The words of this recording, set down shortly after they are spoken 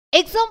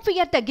Exam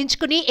fear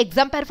తగ్గించుకుని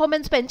exam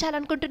performance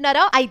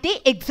పెంచాలనుకుంటున్నారా? అయితే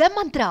exam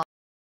మంత్ర.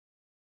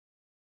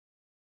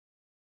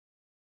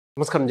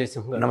 నమస్కారం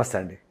జయసింహ. నమస్తే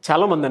అండి.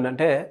 చాలామంది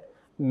అంటే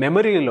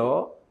మెమరీలో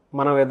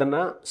మనం ఏదన్నా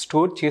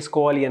స్టోర్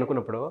చేసుకోవాలి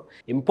అనుకున్నప్పుడు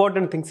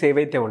ఇంపార్టెంట్ థింగ్స్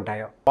ఏవైతే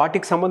ఉంటాయో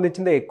వాటికి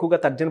సంబంధించిందే ఎక్కువగా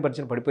తర్జన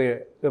పడిపోయే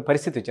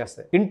పరిస్థితి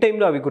వచ్చేస్తాయి. ఇన్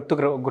టైంలో అవి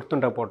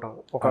గుర్తుండకపోవటం.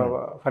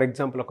 ఫర్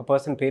ఎగ్జాంపుల్ ఒక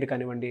పర్సన్ పేరు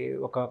కానివ్వండి,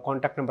 ఒక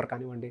కాంటాక్ట్ నెంబర్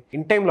కానివ్వండి,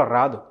 ఇన్ టైంలో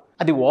రాదు.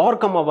 అది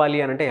ఓవర్కమ్ అవ్వాలి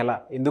అని అంటే ఎలా?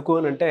 ఎందుకు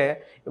అని అంటే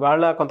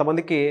ఇవాళ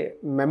కొంతమందికి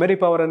మెమరీ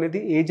పవర్ అనేది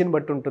ఏజ్ని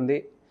బట్టి ఉంటుంది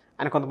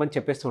అని కొంతమంది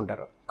చెప్పేస్తూ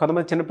ఉంటారు.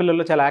 కొంతమంది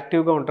చిన్నపిల్లలు చాలా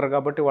యాక్టివ్గా ఉంటారు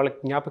కాబట్టి వాళ్ళకి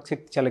జ్ఞాపక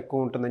శక్తి చాలా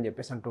ఎక్కువ ఉంటుందని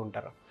చెప్పేసి అంటూ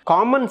ఉంటారు.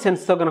 కామన్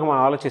సెన్స్తో కనుక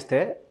మనం ఆలోచిస్తే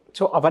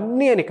సో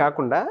అవన్నీ అని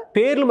కాకుండా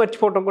పేర్లు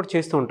మర్చిపోవటం కూడా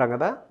చేస్తూ ఉంటాం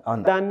కదా,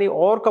 దాన్ని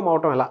ఓవర్కమ్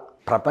అవటం ఎలా?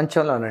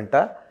 ప్రపంచంలోనంట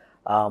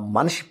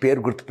మనిషి పేరు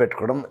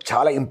గుర్తుపెట్టుకోవడం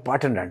చాలా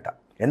ఇంపార్టెంట్ అంట.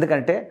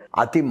 ఎందుకంటే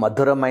అతి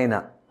మధురమైన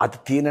అతి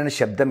తీనని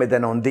శబ్దం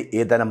ఏదైనా ఉంది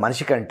ఏదైనా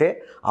మనిషి కంటే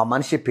ఆ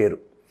మనిషి పేరు.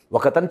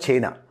 ఒకతను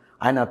చైనా,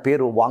 ఆయన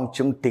పేరు వాంగ్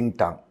చుంగ్ టింగ్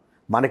టాంగ్.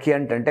 మనకి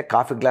ఏంటంటే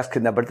కాఫీ గ్లాస్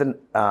కింద పడితే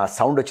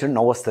సౌండ్ వచ్చిన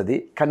నవ్వు వస్తుంది,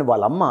 కానీ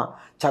వాళ్ళ అమ్మ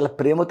చాలా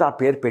ప్రేమతో ఆ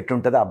పేరు పెట్టి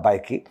ఉంటుంది ఆ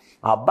అబ్బాయికి.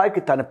 ఆ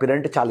అబ్బాయికి తన పేరు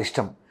అంటే చాలా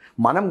ఇష్టం.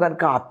 మనం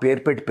కనుక ఆ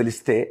పేరు పెట్టి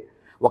పిలిస్తే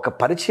ఒక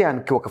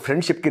పరిచయానికి, ఒక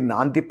ఫ్రెండ్షిప్కి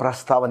నాంది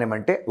ప్రస్తావన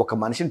ఏమంటే ఒక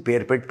మనిషిని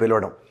పేరు పెట్టి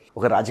పిలవడం.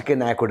 ఒక రాజకీయ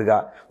నాయకుడిగా,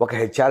 ఒక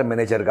హెచ్ఆర్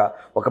మేనేజర్గా,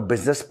 ఒక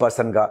బిజినెస్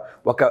పర్సన్గా,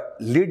 ఒక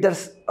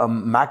లీడర్స్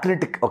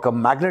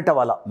మ్యాగ్నెట్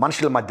అవ్వాల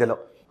మనుషుల మధ్యలో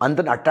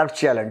అందరిని అట్రాక్ట్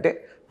చేయాలంటే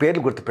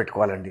పేర్లు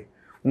గుర్తుపెట్టుకోవాలండి.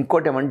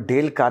 ఇంకోటి ఏమంటే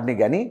డేల్ కార్ని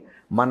కానీ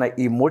మన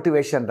ఈ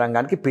మోటివేషన్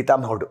రంగానికి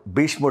పితామహుడు,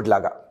 భీష్ముడు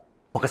లాగా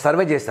ఒక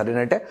సర్వే చేస్తారు.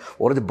 ఏంటంటే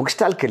ఒకరోజు బుక్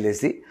స్టాల్కి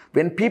వెళ్ళేసి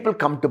when people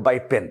come to buy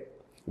pen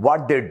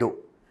what they do.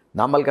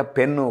 నార్మల్గా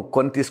పెన్ను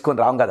తీసుకొని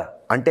రాం కదా,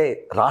 అంటే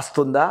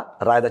రాస్తుందా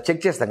రాదా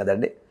చెక్ చేస్తాం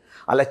కదండి.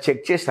 అలా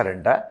చెక్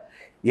చేస్తారంట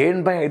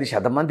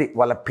 85% మంది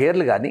వాళ్ళ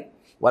పేర్లు కానీ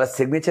వాళ్ళ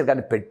సిగ్నేచర్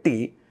కానీ పెట్టి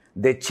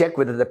they check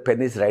with the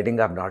pen is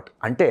writing are not.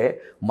 అంటే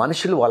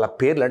మనుషులు వాళ్ళ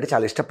పేర్లు అంటే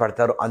చాలా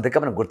ఇష్టపడతారు, అందుకే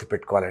మనం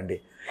గుర్తుపెట్టుకోవాలండి.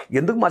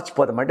 ఎందుకు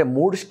మర్చిపోతామంటే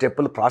 3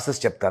 స్టెప్పులు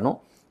ప్రాసెస్ చెప్తాను.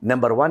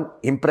 Number 1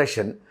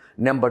 impression,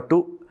 number 2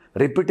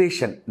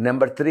 repetition,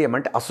 number 3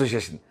 ఏమంటే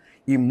అసోసియేషన్.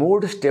 ఈ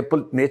 3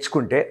 స్టెప్పులు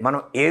నేర్చుకుంటే మనం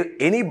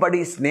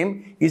anybody's name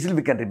easily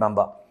we can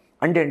remember.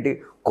 అంటే ఏంటి,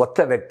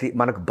 కొత్త వ్యక్తి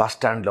మనకు బస్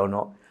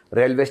స్టాండ్లోనో,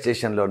 రైల్వే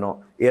స్టేషన్లోనో,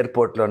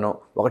 ఎయిర్పోర్ట్లోనో,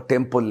 ఒక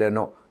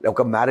టెంపుల్లోనో,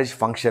 ఒక మ్యారేజ్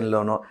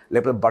ఫంక్షన్లోనో,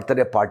 లేకపోతే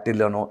బర్త్డే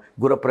పార్టీలోనో,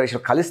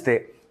 గృహప్రవేశం కలిస్తే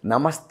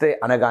నమస్తే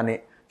అనగానే,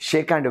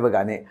 షేక్ హ్యాండ్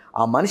ఇవ్వగానే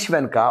ఆ మనిషి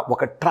వెనుక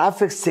ఒక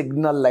ట్రాఫిక్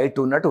సిగ్నల్ లైట్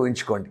ఉన్నట్టు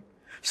ఊహించుకోండి.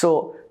 సో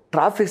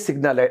ట్రాఫిక్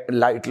సిగ్నల్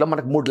లైట్లో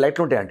మనకు 3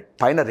 లైట్లు ఉంటాయండి.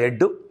 పైన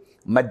రెడ్,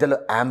 మధ్యలో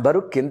యాంబరు,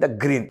 కింద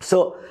green. So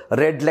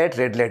red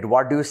light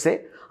what do you say?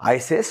 I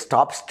say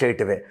stop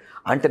straight అవే.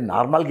 అంటే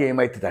నార్మల్గా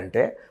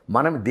ఏమవుతుందంటే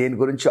మనం దేని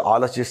గురించి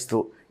ఆలోచిస్తూ,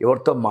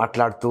 ఎవరితో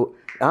మాట్లాడుతూ,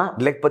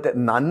 లేకపోతే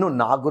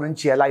నా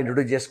గురించి ఎలా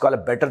ఇంట్రొడ్యూస్ చేసుకోవాలో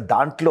బెటర్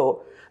దాంట్లో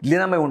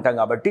లీనమై ఉంటాం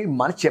కాబట్టి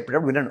మనం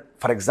చెప్పేటప్పుడు వినను.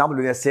 For example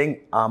we are saying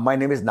my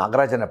name is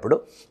Nagaraj అన్నప్పుడు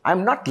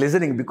ఐఎమ్ నాట్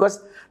లిజనింగ్ బికాస్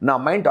నా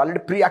మైండ్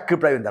ఆల్రెడీ ప్రీ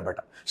ఆక్యుపై ఉంది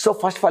అనమాట. So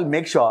first of all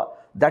make sure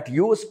that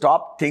you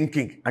stop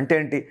thinking. అంటే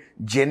ఏంటి,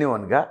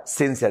 జెన్యున్గా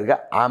సిన్సియర్గా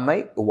I'm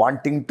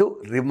wanting to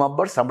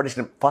remember somebody's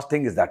name. First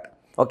thing is that.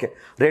 Okay,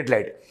 red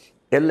light.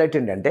 L light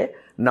ఏంటంటే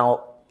నా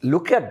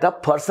look at the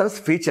persons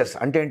features.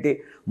 అంటే ఏంటి,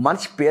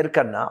 మనిషి పేరు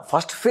కన్నా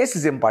ఫస్ట్ ఫేస్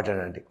ఇస్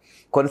ఇంపార్టెంట్ అండి.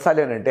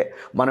 కొన్నిసార్లు ఏంటంటే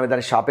మనం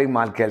ఏదైనా షాపింగ్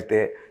మాల్కి వెళ్తే,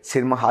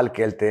 సినిమా హాల్కి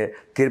వెళ్తే,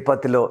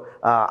 తిరుపతిలో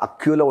ఆ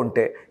క్యూలో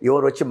ఉంటే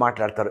ఎవరు వచ్చి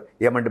మాట్లాడతారు,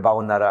 ఏమంటే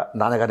బాగున్నారా,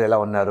 నాన్నగారు ఎలా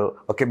ఉన్నారు,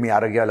 ఓకే మీ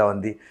ఆరోగ్యం ఎలా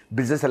ఉంది,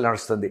 బిజినెస్ ఎలా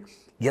నడుస్తుంది,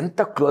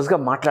 ఎంత క్లోజ్గా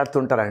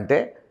మాట్లాడుతుంటారంటే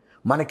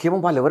మనకేమో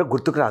వాళ్ళు ఎవరో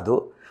గుర్తుకు రాదు,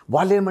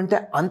 వాళ్ళు ఏమంటే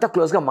అంత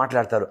క్లోజ్గా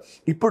మాట్లాడతారు.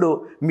 ఇప్పుడు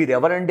మీరు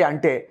ఎవరండి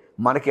అంటే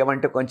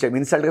మనకేమంటే కొంచెం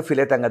ఇన్సల్ట్గా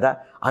ఫీల్ అవుతాం కదా,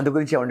 అందు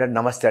గురించి ఏమంటే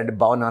నమస్తే అండి,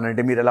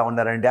 బాగున్నానండి, మీరు ఎలా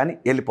ఉన్నారండి అని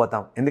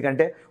వెళ్ళిపోతాం.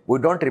 ఎందుకంటే we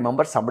don't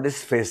remember somebody's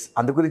face.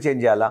 అందు గురించి ఏం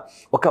చేయాలా,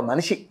 ఒక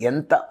మనిషి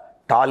ఎంత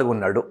టాల్గా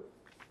ఉన్నాడు,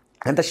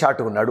 ఎంత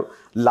షార్ట్గా ఉన్నాడు,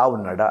 లావు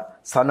ఉన్నాడా,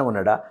 సన్నగా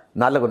ఉన్నాడా,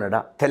 నల్లగా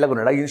ఉన్నాడా, తెల్లగా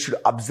ఉన్నాడా, you should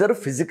observe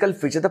physical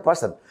feature the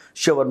person.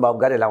 Shobhan బాబు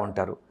గారు ఎలా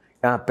ఉంటారు,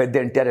 పెద్ద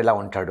ఎన్టీఆర్ ఎలా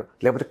ఉంటాడు,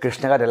 లేకపోతే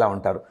కృష్ణ గారు ఎలా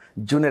ఉంటారు,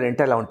 జూనియర్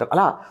ఎన్టీఆర్ ఎలా ఉంటారు.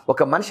 అలా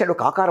ఒక మనిషి అంటే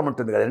ఒక ఆకారం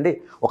ఉంటుంది కదండి.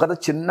 ఒకతో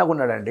చిన్నగా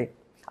ఉన్నాడండి,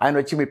 ఆయన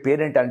వచ్చి మీ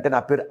పేరేంటి అంటే నా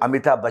పేరు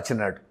అమితాబ్ బచ్చన్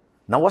అన్నాడు,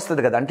 నవ్వు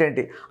వస్తుంది కదా. అంటే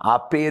ఏంటి, ఆ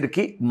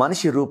పేరుకి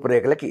మనిషి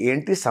రూపురేఖలకి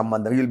ఏంటి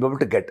సంబంధం, you'll be able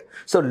to get.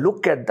 So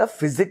look at the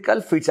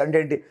physical feature. అంటే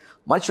ఏంటి,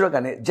 మనిషిలో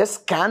కానీ జస్ట్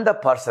స్కాన్ ద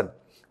పర్సన్.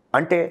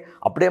 అంటే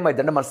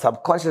అప్పుడేమైందంటే మన సబ్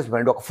కాన్షియస్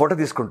మైండ్ ఒక ఫోటో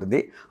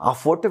తీసుకుంటుంది, ఆ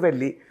ఫోటో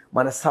వెళ్ళి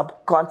మన సబ్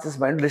కాన్షియస్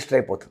మైండ్ లిస్ట్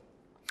అయిపోతుంది.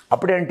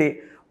 అప్పుడేంటి,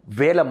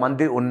 1000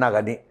 మంది ఉన్నా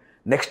కానీ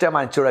నెక్స్ట్ టైం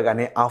ఆయన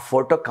చూడగానే ఆ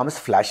photo comes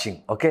flashing.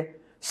 Okay,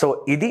 so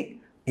ఇది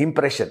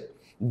ఇంప్రెషన్.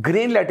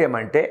 గ్రీన్ లైట్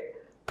ఏమంటే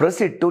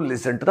proceed to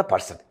listen to the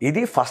person.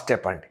 ఇది ఫస్ట్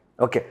స్టెప్ అండి.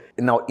 ఓకే,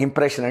 నా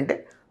ఇంప్రెషన్ అంటే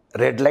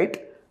రెడ్ లైట్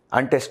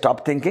అంటే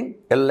stop thinking,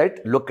 L light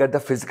look at the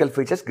physical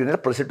features, green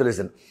light proceed to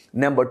listen.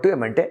 Number 2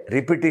 ఏమంటే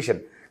repetition.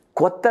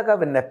 కొత్తగా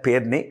విన్న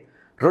పేరుని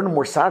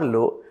 2-3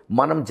 సార్లు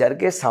మనం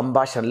జరిగే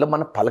సంభాషణలో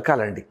మనం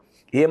పలకాలండి.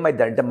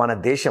 ఏమైందంటే మన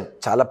దేశం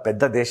చాలా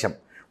పెద్ద దేశం,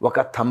 ఒక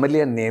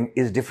Tamilian name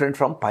is different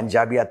from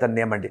Punjabi అతని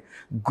నేమ్ అండి.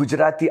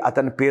 గుజరాతీ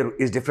అతని పేరు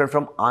ఈజ్ డిఫరెంట్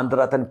ఫ్రమ్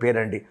ఆంధ్ర అతని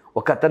పేరండి.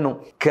 ఒక అతను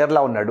కేరళ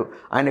ఉన్నాడు,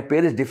 ఆయన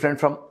పేరు ఈజ్ డిఫరెంట్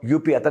ఫ్రమ్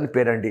యూపీ అతని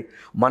పేరండి.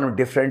 మనం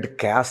different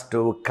caste,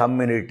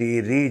 community,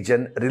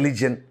 reason,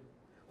 religion.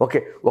 Okay,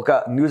 ఒక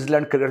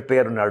న్యూజిలాండ్ క్రికెట్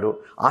ప్లేయర్ ఉన్నాడు,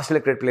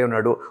 ఆస్ట్రేలియా క్రికెట్ ప్లేయర్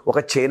ఉన్నాడు, ఒక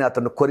చైనా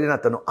అతను, కొరియన్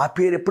అతను, ఆ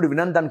పేరు ఎప్పుడు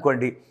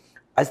వినందనుకోండి.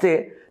 అయితే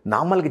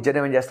నార్మల్గా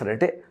జనం ఏం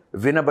చేస్తారంటే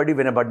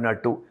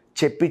వినబడినట్టు,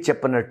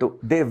 చెప్పన్నట్టు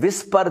దే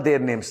విస్పర్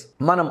దేర్ నేమ్స్.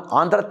 మనం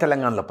ఆంధ్ర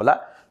తెలంగాణ లోపల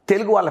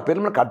తెలుగు వాళ్ళ పేరు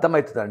మనకు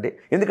అర్థమవుతుందండి,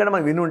 ఎందుకంటే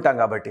మనం విని ఉంటాం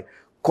కాబట్టి.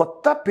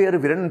 కొత్త పేరు,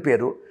 వినని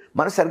పేరు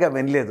మనం సరిగా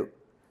వినలేదు,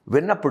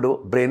 విన్నప్పుడు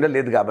బ్రెయిన్లో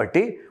లేదు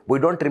కాబట్టి వీ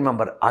డోంట్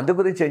రిమెంబర్. అందు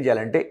గురించి ఏం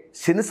చేయాలంటే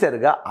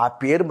సిన్సియర్గా ఆ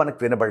పేరు మనకు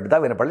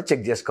వినపడలేదు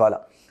చెక్ చేసుకోవాలి.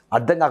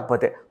 అర్థం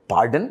కాకపోతే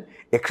pardon,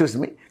 excuse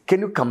me,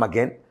 can you come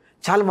again.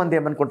 చాలామంది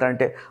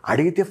ఏమనుకుంటారంటే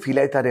అడిగితే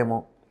ఫీల్ అవుతారేమో.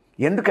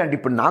 ఎందుకంటే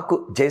ఇప్పుడు నాకు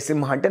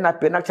జయసింహ అంటే నా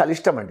పేరు నాకు చాలా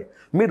ఇష్టం అండి.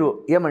 మీరు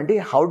ఏమండి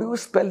how do you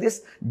spell this,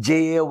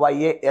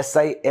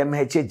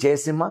 JAYSIMHA,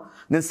 Jayasimha.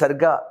 నేను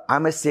సరిగ్గా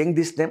ఐఎమ్ సేయింగ్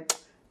దిస్ నేమ్,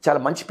 చాలా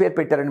మంచి పేరు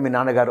పెట్టారండి మీ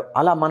నాన్నగారు.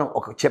 అలా మనం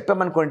ఒక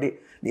చెప్పామనుకోండి,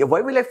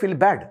 why will I feel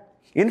bad.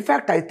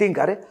 In fact I think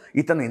అరే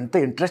ఇతను ఇంత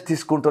ఇంట్రెస్ట్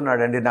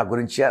తీసుకుంటున్నాడండి నా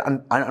గురించి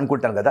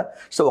అనుకుంటాను కదా.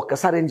 సో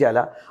ఒక్కసారి ఏం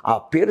చేయాలా, ఆ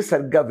పేరు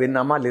సరిగ్గా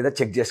విన్నామా లేదా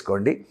చెక్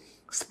చేసుకోండి.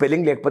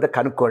 స్పెల్లింగ్ లేకపోతే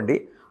కనుక్కోండి.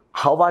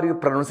 How are you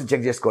pronounce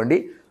check చేసుకోండి.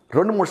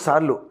 2-3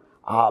 సార్లు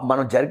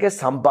మనం జరిగే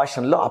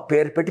సంభాషణలో ఆ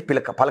పేరు పెట్టి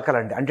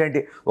పలకాలండి. అంటే ఏంటి,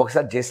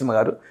 ఒకసారి జయసింహ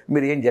గారు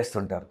మీరు ఏం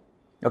చేస్తుంటారు,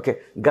 ఓకే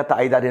గత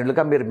 5-6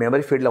 ఏళ్ళుగా మీరు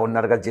మెమరీ ఫీల్డ్లో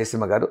ఉన్నారు కదా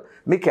జయసింహ గారు,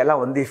 మీకు ఎలా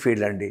ఉంది ఈ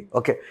ఫీల్డ్ అండి.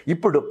 ఓకే,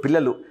 ఇప్పుడు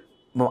పిల్లలు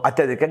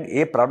అత్యధికంగా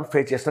ఏ ప్రాబ్లం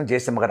ఫేస్ చేస్తున్నాం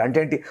జయసింహ గారు అంటే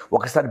ఏంటి,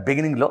 ఒకసారి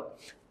బిగినింగ్లో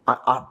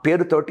ఆ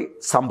పేరుతోటి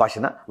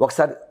సంభాషణ,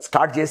 ఒకసారి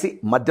స్టార్ట్ చేసి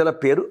మధ్యలో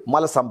పేరు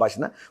మళ్ళీ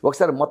సంభాషణ,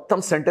 ఒకసారి మొత్తం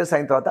సెంటెన్స్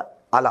అయిన తర్వాత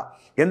అలా.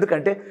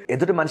 ఎందుకంటే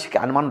ఎదుటి మనిషికి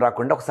అనుమానం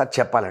రాకుండా ఒకసారి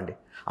చెప్పాలండి.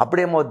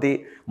 అప్పుడేమవుద్ది,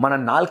 మన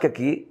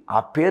నాలుకకి ఆ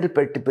పేరు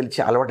పెట్టి పిలిచి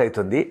అలవాటు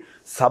అవుతుంది,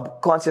 సబ్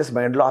కాన్షియస్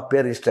మైండ్లో ఆ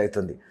పేరు రిజిస్టర్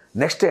అవుతుంది.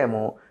 నెక్స్ట్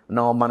ఏమో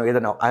మనం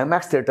ఏదైనా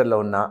ఐమాక్స్ థియేటర్లో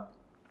ఉన్నా,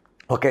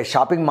 ఓకే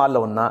షాపింగ్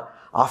మాల్లో ఉన్నా,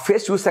 ఆ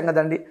ఫేస్ చూసాం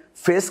కదండి,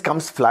 ఫేస్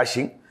కమ్స్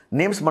ఫ్లాషింగ్.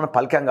 నేమ్స్ మనం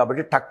పలికాం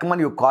కాబట్టి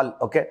టక్మని యూ కాల్,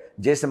 ఓకే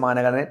జయసింహ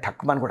అనగానే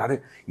టక్మని కూడా అదే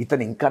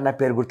ఇతను ఇంకా నా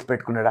పేరు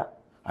గుర్తుపెట్టుకున్నాడా,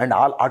 and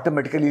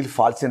automatically will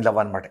falls in love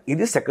అనమాట.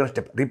 ఇది సెకండ్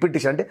స్టెప్.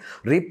 రిపీటేషన్ అంటే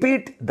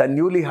repeat the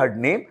newly heard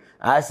name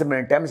as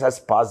many times as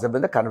possible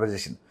in the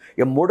conversation.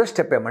 ఇక 3వ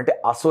స్టెప్ ఏమంటే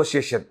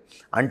అసోసియేషన్.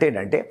 అంటే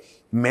ఏంటంటే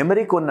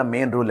మెమరీకి ఉన్న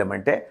మెయిన్ రూల్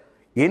ఏమంటే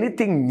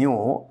ఎనీథింగ్ న్యూ,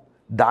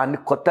 దాన్ని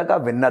కొత్తగా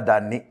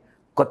విన్నదాన్ని,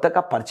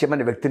 కొత్తగా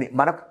పరిచయమైన వ్యక్తిని,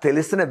 మనకు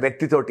తెలిసిన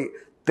వ్యక్తితోటి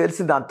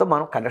తెలిసిన దాంతో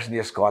మనం కనెక్షన్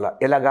చేసుకోవాలా.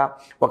 ఎలాగా,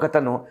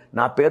 ఒకతను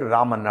నా పేరు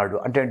రామ్ అన్నాడు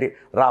అంటే ఏంటి,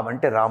 రామ్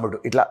అంటే రాముడు,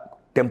 ఇట్లా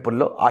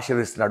టెంపుల్లో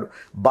ఆశీర్వదిస్తున్నాడు,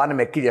 బాణం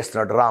ఎక్కి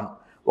చేస్తున్నాడు రామ్.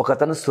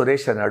 ఒకతను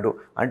సురేష్ అన్నాడు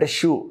అంటే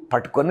షూ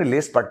పట్టుకొని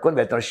లేస్ పట్టుకొని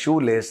వెళ్తున్నాడు, షూ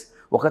లేస్.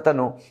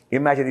 ఒకతను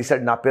ఇమాజిన్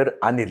తీసాడు, నా పేరు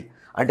అనిల్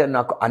అంటే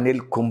నాకు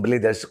అనిల్ కుంబ్లీ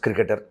తెలుసు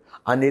క్రికెటర్,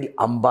 అనిల్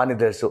అంబానీ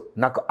తెలుసు,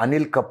 నాకు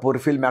అనిల్ కపూర్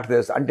ఫిల్మ్ యాక్టర్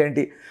తెలుసు. అంటే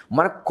ఏంటి,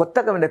 మనకు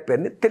కొత్తగా ఉండే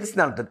పేరుని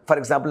తెలిసిన ఉంటుంది. ఫర్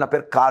ఎగ్జాంపుల్ నా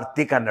పేరు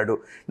కార్తీక్ అన్నాడు,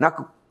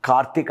 నాకు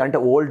కార్తీక్ అంటే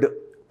ఓల్డ్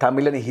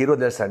తమిళని హీరో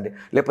తెలుసు అండి.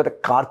 లేకపోతే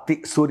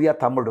కార్తీక్ సూర్య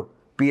తమ్ముడు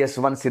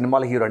PS1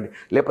 సినిమాల హీరో అండి.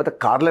 లేకపోతే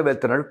కార్లో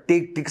వెళ్తున్నాడు,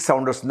 టిక్ టిక్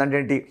సౌండ్ వస్తుంది. అంటే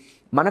ఏంటి,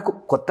 మనకు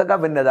కొత్తగా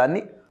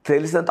విన్నదాన్ని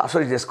తెలిసినంత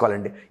అసోసియేట్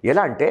చేసుకోవాలండి.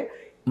 ఎలా అంటే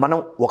మనం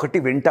ఒకటి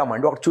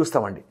వింటామండి, ఒకటి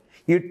చూస్తామండి.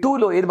 ఈ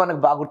 2లో ఏది మనకు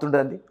బాగా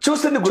గుర్తుంటుందండి,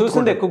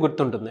 చూస్తుంది ఎక్కువ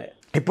గుర్తుంటుంది.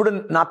 ఇప్పుడు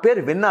నా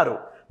పేరు విన్నారు,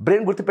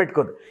 బ్రెయిన్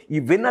గుర్తుపెట్టుకోదు. ఈ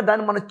విన్న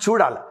దాన్ని మనం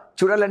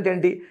చూడాలంటే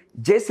ఏంటి,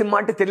 జయసింహ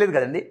అంటే తెలియదు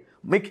కదండి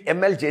మీకు.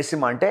 ML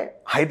జయసింహ అంటే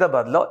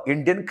హైదరాబాద్లో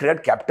ఇండియన్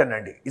క్రికెట్ క్యాప్టెన్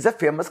అండి, is a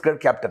famous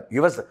cricket captain, ఈ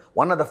was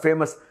one of the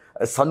famous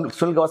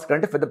Sunil Gavaskar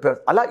అంటే పెద్ద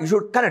ఫేమస్. అలా యూ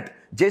షుడ్ కనెక్ట్.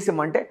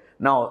 జయసింహ అంటే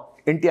నా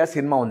NTR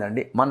సినిమా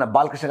ఉందండి, మన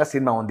బాలకృష్ణ గారి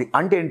సినిమా ఉంది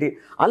అంటే ఏంటి,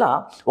 అలా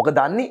ఒక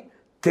దాన్ని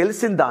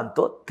తెలిసిన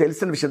దాంతో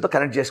తెలిసిన విషయంతో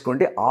కనెక్ట్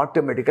చేసుకోండి,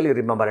 ఆటోమేటికలీ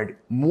రిమెంబర్ అండి.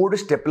 3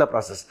 స్టెప్ల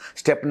ప్రాసెస్.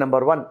 Step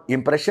number 1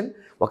 impression.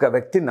 ఒక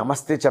వ్యక్తి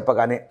నమస్తే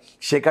చెప్పగానే,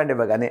 షేక్ హ్యాండ్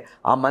ఇవ్వగానే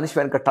ఆ మనిషి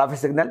వెనక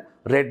traffic signal,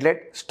 red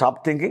light stop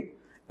thinking,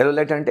 yellow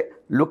light అంటే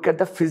look at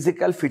the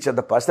physical feature of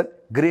the person,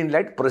 green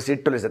light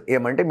proceed to listen,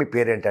 ఏమంటే మీ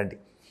పేరేంటండి.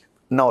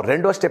 నా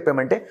 2వ స్టెప్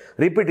ఏమంటే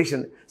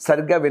రిపిటేషన్.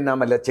 సరిగ్గా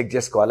విన్నామా లేదా చెక్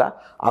చేసుకోవాలా.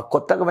 ఆ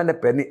కొత్తగా విన్న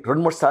పేరుని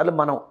 2-3 సార్లు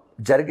మనం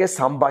జరిగే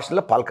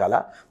సంభాషణలో పలకాలా.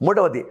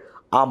 3వది,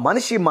 ఆ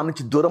మనిషి మన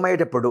నుంచి దూరం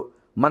అయ్యేటప్పుడు,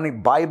 మన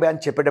బాయ్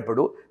అని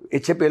చెప్పేటప్పుడు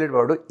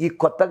వెళ్ళేటప్పుడు ఈ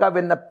కొత్తగా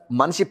విన్న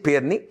మనిషి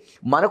పేరుని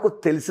మనకు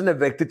తెలిసిన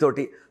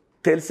వ్యక్తితోటి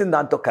తెలిసిన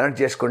దాంతో కనెక్ట్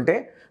చేసుకుంటే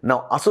నా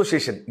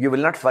association you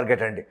will not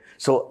forget అండి.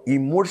 సో ఈ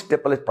 3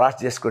 స్టెప్లు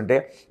ప్రాసెస్ చేసుకుంటే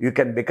you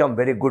can become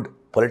very good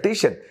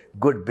politician,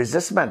 good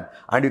business man,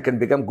 and you can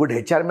become good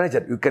HR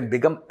manager, you can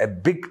become a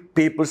big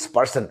peoples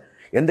person.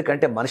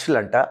 ఎందుకంటే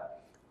మనుషులంట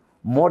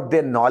more they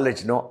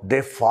knowledge they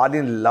fall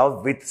in love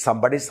with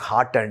somebody's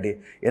heart అండి.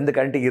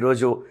 ఎందుకంటే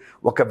ఈరోజు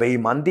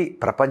 1,000 మంది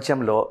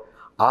ప్రపంచంలో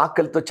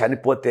ఆకలితో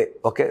చనిపోతే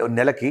ఒకే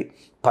నెలకి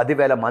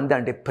 10,000 మంది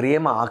అంటే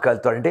ప్రేమ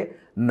ఆకలితో, అంటే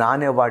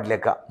నానేవాడు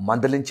లేక,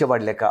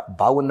 మందలించేవాడు లేక,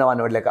 బాగున్నావు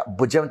అనేవాడు లేక,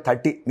 భుజం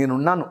తట్టి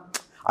నేనున్నాను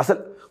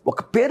అసలు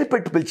ఒక పేరు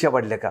పెట్టి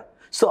పిలిచేవాడు లేక.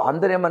 సో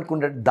అందరూ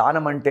ఏమనుకుంటారు,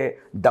 దానం అంటే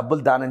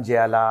డబ్బులు దానం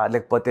చేయాలా,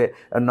 లేకపోతే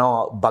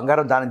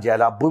బంగారం దానం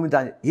చేయాలా, భూమి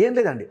దానం, ఏం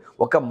లేదండి.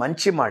 ఒక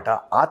మంచి మాట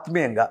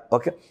ఆత్మీయంగా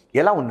ఓకే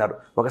ఎలా ఉన్నారు,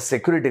 ఒక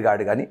సెక్యూరిటీ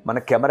గార్డ్ కానీ, మన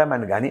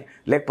కెమెరామ్యాన్ కానీ,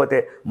 లేకపోతే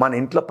మన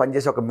ఇంట్లో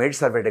పనిచేసే ఒక మేడ్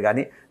సర్వెంట్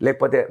కానీ,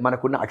 లేకపోతే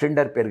మనకున్న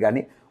అటెండర్ పేరు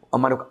కానీ,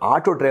 మనకు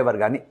ఆటో డ్రైవర్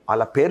కానీ,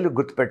 అలా పేర్లు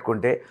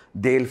గుర్తుపెట్టుకుంటే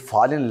they will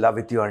fall in love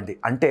with you అండి.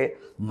 అంటే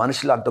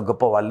మనుషులు అంత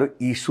గొప్ప వాళ్ళు.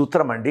 ఈ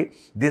సూత్రం అండి,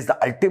 this the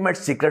ultimate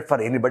secret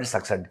for anybody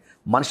success అండి.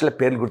 మనుషుల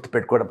పేర్లు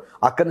గుర్తుపెట్టుకోవడం,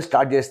 అక్కడ నుంచి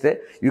స్టార్ట్ చేస్తే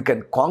you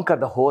can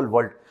conquer the whole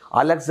world.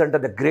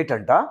 Alexander the great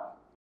అంట,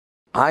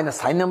 ఆయన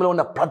సైన్యంలో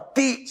ఉన్న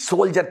ప్రతి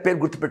సోల్జర్ పేరు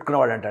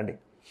గుర్తుపెట్టుకునేవాడు అండి.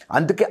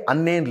 అందుకే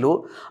అన్నేళ్ళు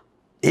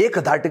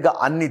ఏకధాటిగా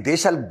అన్ని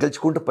దేశాలు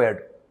గెలుచుకుంటూ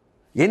పోయాడు.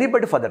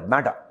 Anybody for that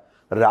matter.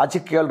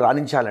 రాజకీయాలు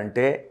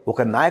రాణించాలంటే,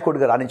 ఒక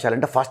నాయకుడిగా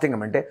రాణించాలంటే ఫాస్టింగ్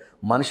అంటే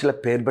మనుషుల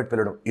పేరు పెట్టి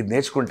పిలవడం. ఇది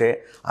నేర్చుకుంటే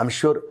ఐఎమ్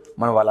షూర్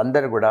మన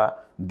వాళ్ళందరూ కూడా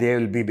they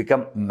will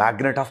become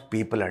magnet of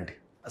people అండి.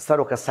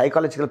 సార్, ఒక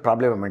సైకాలజికల్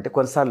ప్రాబ్లం ఏమంటే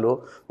కొన్నిసార్లు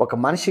ఒక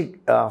మనిషి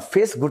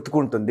ఫేస్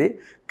గుర్తుకుంటుంది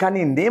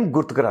కానీ నేమ్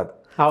గుర్తుకురాదు.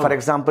 ఫర్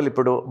ఎగ్జాంపుల్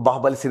ఇప్పుడు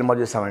బాహుబలి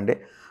సినిమా చూసామండి,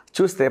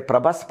 చూస్తే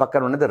ప్రభాస్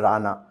పక్కన ఉన్నది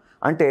రానా,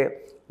 అంటే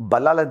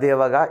బల్లాల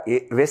దేవగా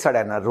వేశాడు,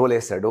 ఆయన రోల్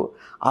వేశాడు,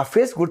 ఆ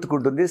ఫేస్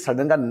గుర్తుకుంటుంది,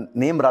 సడన్గా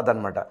నేమ్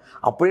రాదనమాట.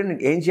 అప్పుడే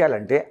నేను ఏం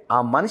చేయాలంటే ఆ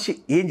మనిషి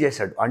ఏం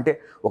చేశాడు అంటే,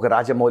 ఒక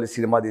రాజమౌళి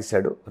సినిమా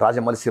తీశాడు,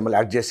 రాజమౌళి సినిమాలో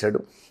యాక్ట్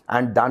చేశాడు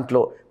అండ్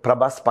దాంట్లో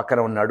ప్రభాస్ పక్కన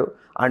ఉన్నాడు.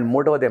 అండ్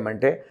మూడవది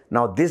ఏమంటే,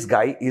 నా this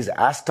guy is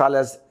as tall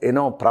as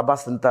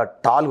Prabhas అంత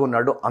టాల్గా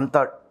ఉన్నాడు,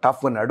 అంత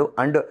టఫ్ ఉన్నాడు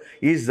and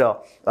is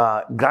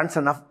grand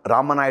son of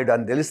Rama Naidu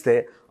అని తెలిస్తే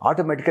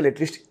ఆటోమేటికల్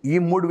అట్లీస్ట్ ఈ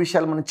 3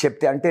 విషయాలు మనం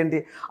చెప్తే, అంటే ఏంటి,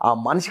 ఆ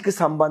మనిషికి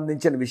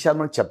సంబంధించిన విషయాలు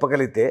మనం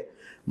చెప్పగలిగితే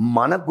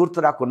మనకు గుర్తు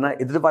రాకున్నా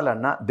ఎదుటి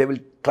వాళ్ళన్నా they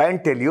will try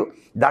and tell you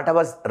that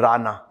was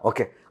Rana.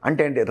 Okay,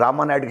 అంటే ఏంటి,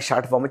 రామానాయుడికి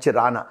షార్ట్ ఫామ్ వచ్చి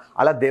రానా,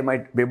 అలా they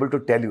might be able to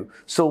tell you.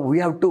 So we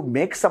have to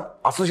make some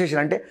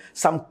association, అంటే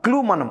సమ్ క్లూ,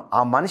 మనం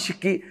ఆ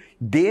మనిషికి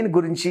దేని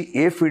గురించి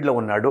ఏ ఫీల్డ్లో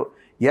ఉన్నాడు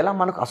ఎలా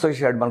మనకు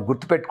అసోసియేట్ మనం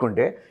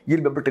గుర్తుపెట్టుకుంటే you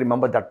will be able to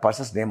remember that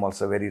persons name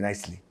also very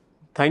nicely.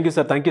 Thank you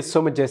sir, thank you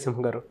so much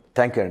Jayasimha గారు.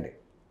 థ్యాంక్ యూ అండి.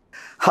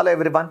 హలో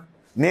ఎవ్రీవన్,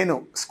 నేను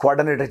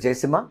squadron leader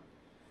Jayasimha,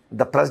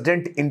 the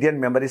president Indian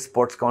memory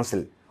sports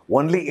council,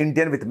 only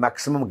Indian with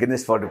maximum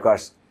Guinness world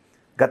records.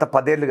 గత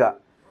 10 ఏళ్ళుగా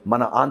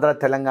మన ఆంధ్ర,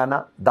 తెలంగాణ,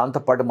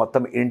 దాంతోపాటు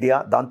మొత్తం India,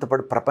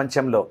 దాంతోపాటు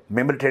ప్రపంచంలో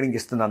మెమరీ ట్రైనింగ్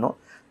ఇస్తున్నాను.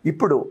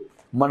 ఇప్పుడు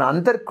మన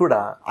అందరికి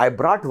కూడా I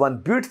brought one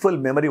beautiful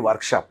memory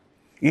workshop.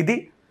 ఇది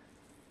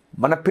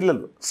మన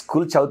పిల్లలు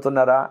స్కూల్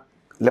చదువుతున్నారా,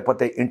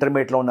 లేకపోతే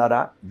ఇంటర్మీడియట్లో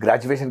ఉన్నారా,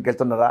 గ్రాడ్యుయేషన్కి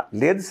వెళ్తున్నారా,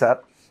 లేదు సార్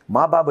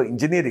మా బాబు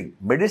ఇంజనీరింగ్,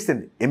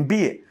 మెడిసిన్,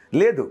 ఎంబీఏ,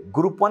 లేదు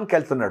గ్రూప్ 1కి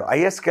వెళ్తున్నాడు,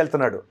 ఐఏఎస్కి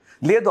వెళ్తున్నాడు,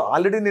 లేదు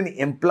ఆల్రెడీ నేను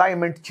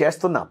ఎంప్లాయ్మెంట్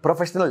చేస్తున్నా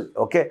ప్రొఫెషనల్,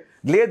 ఓకే,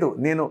 లేదు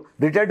నేను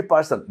రిటైర్డ్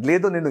పర్సన్,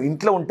 లేదు నేను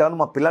ఇంట్లో ఉంటాను,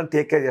 మా పిల్లల్ని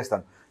టేక్ కేర్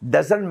చేస్తాను,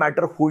 doesn't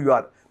matter who you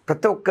are.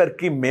 ప్రతి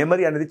ఒక్కరికి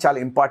మెమరీ అనేది చాలా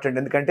ఇంపార్టెంట్,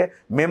 ఎందుకంటే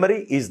memory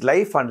is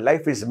life and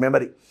life is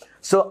memory.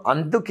 So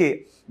అందుకే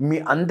మీ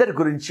అందరి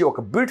గురించి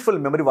ఒక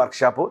బ్యూటిఫుల్ మెమరీ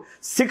వర్క్షాప్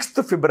 6th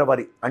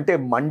ఫిబ్రవరి, అంటే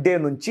మండే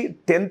నుంచి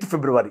 10th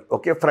ఫిబ్రవరి,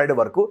 ఓకే, ఫ్రైడే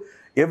వరకు,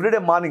 everyday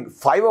morning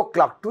 5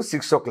 o'clock to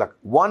 6 o'clock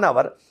 1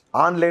 hour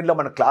ఆన్లైన్లో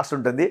మన క్లాస్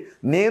ఉంటుంది.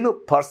 నేను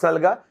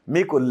పర్సనల్గా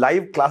మీకు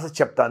లైవ్ క్లాసెస్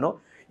చెప్తాను.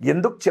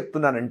 ఎందుకు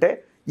చెప్తున్నానంటే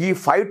ఈ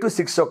 5 to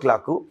 6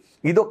 o'clock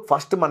ఇదో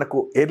ఫస్ట్ మనకు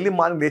ఎర్లీ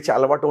మార్నింగ్ లేచే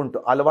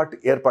అలవాటు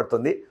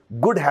ఏర్పడుతుంది,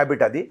 గుడ్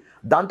హ్యాబిట్ అది.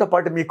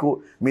 దాంతోపాటు మీకు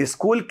మీ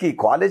స్కూల్కి,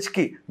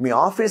 కాలేజ్కి, మీ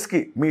ఆఫీస్కి,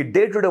 మీ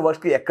డే టు డే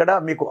వర్క్కి ఎక్కడ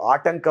మీకు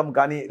ఆటంకం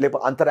కానీ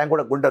లేకపోతే అంతరాయం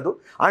కూడా ఉండదు.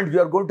 And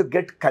you are going to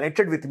get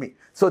connected with me.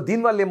 So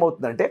దీనివల్ల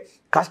ఏమవుతుందంటే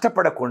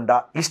కష్టపడకుండా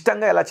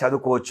ఇష్టంగా ఎలా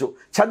చదువుకోవచ్చు,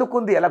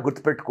 చదువుకుంది ఎలా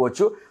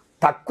గుర్తుపెట్టుకోవచ్చు,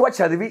 తక్కువ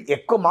చదివి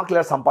ఎక్కువ మార్కులు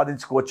ఎలా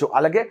సంపాదించుకోవచ్చు,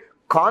 అలాగే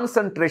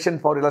కాన్సన్ట్రేషన్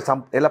పవర్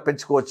ఎలా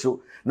పెంచుకోవచ్చు.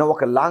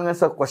 ఒక లాంగ్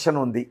ఆన్సర్ క్వశ్చన్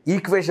ఉంది,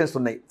 ఈక్వేషన్స్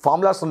ఉన్నాయి,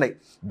 ఫార్ములాస్ ఉన్నాయి,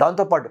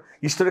 దాంతోపాటు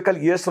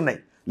హిస్టారికల్ ఇయర్స్ ఉన్నాయి,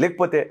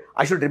 లేకపోతే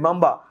I should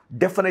remember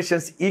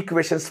definitions,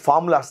 equations,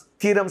 formulas,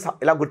 theorems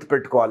ఎలా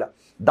గుర్తుపెట్టుకోవాలా,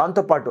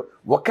 దాంతోపాటు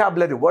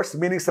వొకాబులరీ వర్డ్స్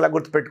మీనింగ్స్ ఎలా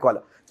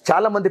గుర్తుపెట్టుకోవాలా.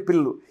 చాలామంది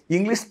పిల్లలు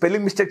ఇంగ్లీష్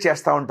స్పెల్లింగ్ మిస్టేక్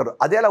చేస్తూ ఉంటారు,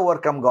 అదే ఎలా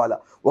ఓవర్కమ్ కావాలా,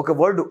 ఒక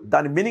వర్డ్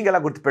దాని మీనింగ్ ఎలా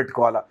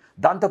గుర్తుపెట్టుకోవాలా.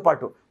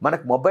 దాంతోపాటు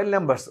మనకు మొబైల్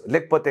నెంబర్స్,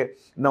 లేకపోతే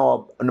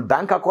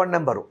bank account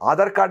number,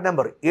 Aadhaar card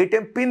number,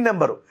 ATM pin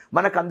number,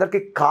 మనకు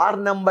అందరికీ కార్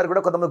నెంబర్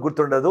కూడా కొంతమంది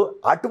గుర్తుండదు.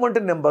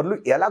 అటువంటి నెంబర్లు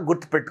ఎలా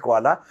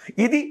గుర్తుపెట్టుకోవాలా,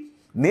 ఇది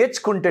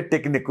నేర్చుకుంటే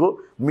టెక్నిక్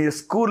మీ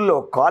స్కూల్లో,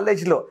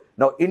 కాలేజ్లో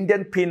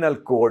Indian penal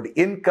code,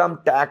 income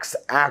tax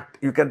act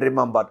you can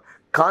remember,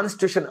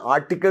 constitution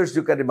articles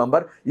you can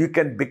remember, you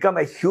can become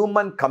a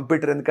human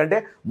computer. ఎందుకంటే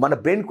మన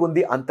బ్రెయిన్కి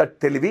ఉంది అంత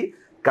తెలివి,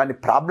 కానీ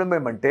ప్రాబ్లం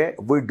ఏమంటే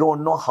we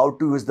don't know how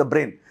to use the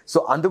brain. So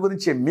అందు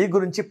గురించి మీ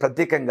గురించి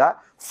ప్రత్యేకంగా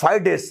 5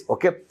 days,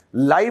 okay,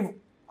 live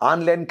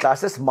online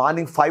classes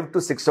morning 5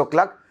 to 6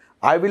 o'clock.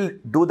 I will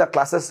do the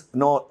classes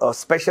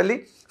specially.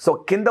 So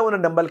కింద ఉన్న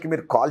నెంబర్కి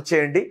మీరు కాల్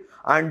చేయండి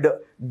and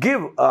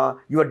give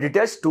your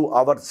details to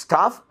our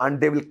staff and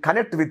they will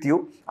connect with you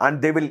and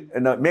they will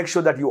make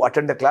sure that you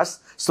attend the class.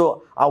 So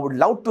I would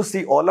love to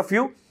see all of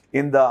you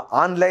in the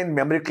online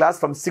memory class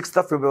from 6th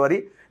of February.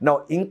 Now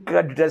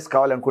ఇంకా details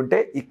కావాలనుకుంటే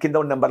ఈ కింద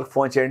ఉన్న నెంబర్కి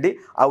phone చేయండి.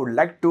 I would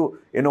like to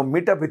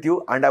meet up with you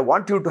and I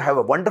want you to have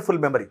a wonderful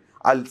memory.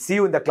 I'll see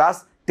you in the class.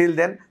 Till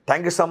then,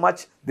 thank you so much.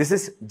 This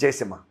is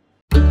Jayasimha.